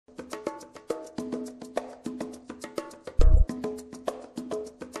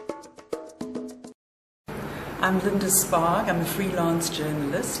I'm Linda Sparg. I'm a freelance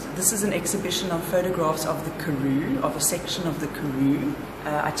journalist. This is an exhibition of photographs of the Karoo, of a section of the Karoo.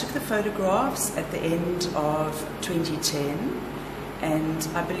 I took the photographs at the end of 2010, and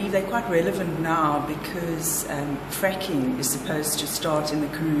I believe they're quite relevant now because fracking is supposed to start in the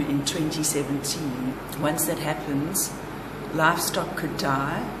Karoo in 2017. Once that happens, livestock could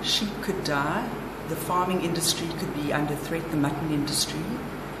die, sheep could die, the farming industry could be under threat, the mutton industry.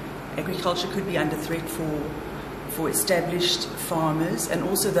 Agriculture could be under threat for established farmers and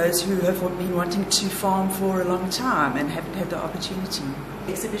also those who have been wanting to farm for a long time and haven't had the opportunity.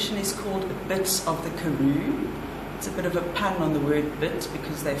 The exhibition is called Bits of the Karoo. It's a bit of a pun on the word bit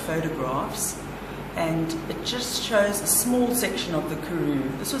because they're photographs, and it just shows a small section of the Karoo.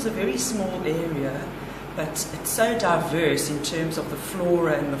 This was a very small area, but it's so diverse in terms of the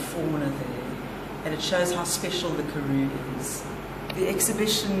flora and the fauna there, and it shows how special the Karoo is. The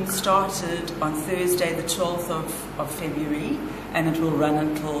exhibition started on Thursday the 12th of February, and it will run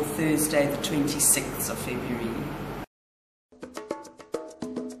until Thursday the 26th of February.